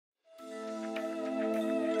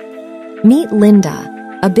Meet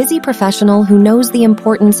Linda, a busy professional who knows the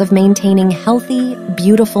importance of maintaining healthy,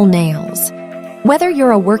 beautiful nails. Whether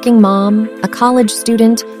you're a working mom, a college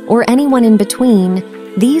student, or anyone in between,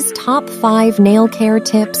 these top 5 nail care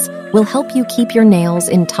tips will help you keep your nails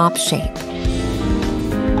in top shape.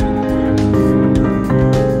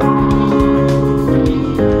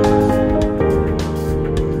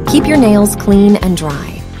 Keep your nails clean and dry.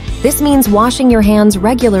 This means washing your hands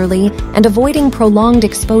regularly and avoiding prolonged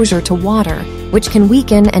exposure to water, which can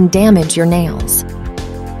weaken and damage your nails.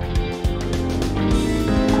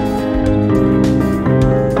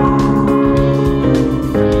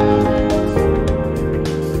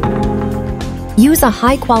 Use a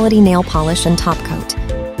high-quality nail polish and top coat.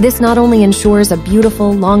 This not only ensures a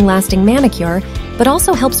beautiful, long-lasting manicure, but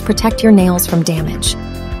also helps protect your nails from damage.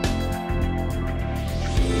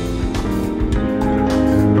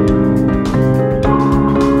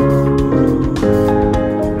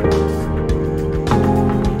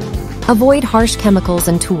 Avoid harsh chemicals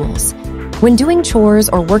and tools. When doing chores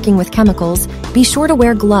or working with chemicals, be sure to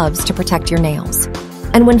wear gloves to protect your nails.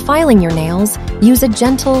 And when filing your nails, use a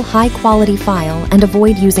gentle, high-quality file and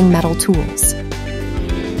avoid using metal tools.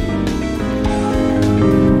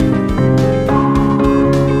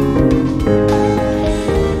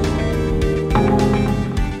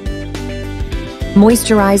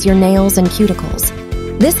 Moisturize your nails and cuticles.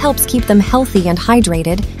 This helps keep them healthy and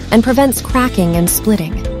hydrated and prevents cracking and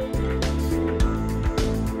splitting.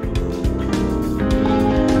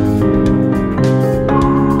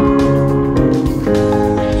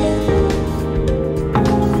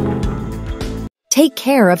 Take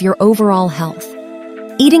care of your overall health.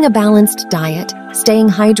 Eating a balanced diet, staying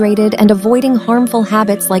hydrated, and avoiding harmful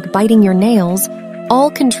habits like biting your nails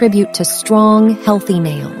all contribute to strong, healthy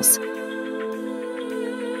nails.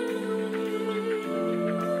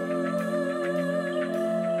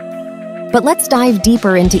 But let's dive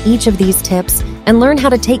deeper into each of these tips and learn how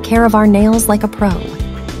to take care of our nails like a pro.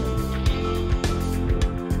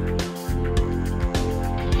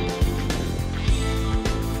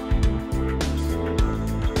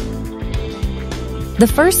 The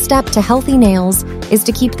first step to healthy nails is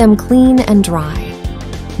to keep them clean and dry.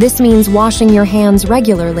 This means washing your hands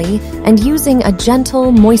regularly and using a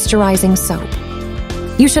gentle, moisturizing soap.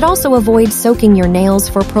 You should also avoid soaking your nails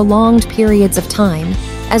for prolonged periods of time,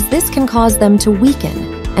 as this can cause them to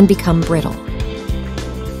weaken and become brittle.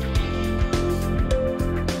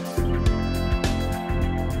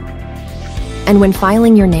 And when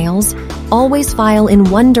filing your nails, always file in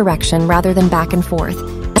one direction rather than back and forth,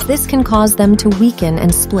 as this can cause them to weaken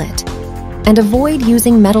and split. And avoid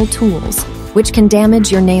using metal tools, which can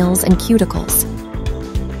damage your nails and cuticles.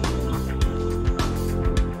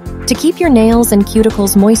 To keep your nails and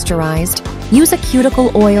cuticles moisturized, use a cuticle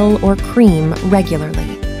oil or cream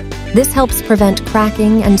regularly. This helps prevent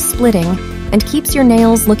cracking and splitting and keeps your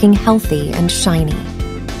nails looking healthy and shiny.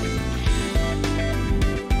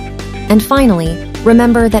 And finally,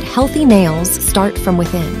 remember that healthy nails start from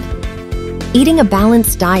within. Eating a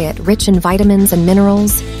balanced diet rich in vitamins and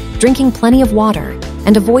minerals, drinking plenty of water,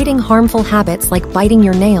 and avoiding harmful habits like biting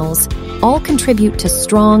your nails all contribute to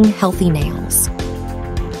strong, healthy nails.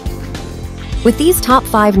 With these top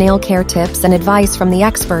 5 nail care tips and advice from the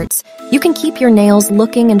experts, you can keep your nails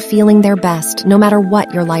looking and feeling their best no matter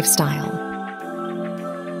what your lifestyle.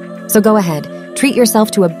 So go ahead, treat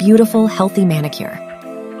yourself to a beautiful, healthy manicure.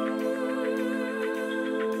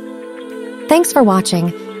 Thanks for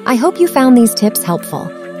watching. I hope you found these tips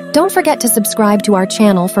helpful. Don't forget to subscribe to our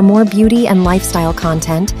channel for more beauty and lifestyle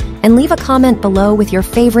content, and leave a comment below with your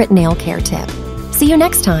favorite nail care tip. See you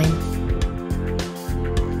next time.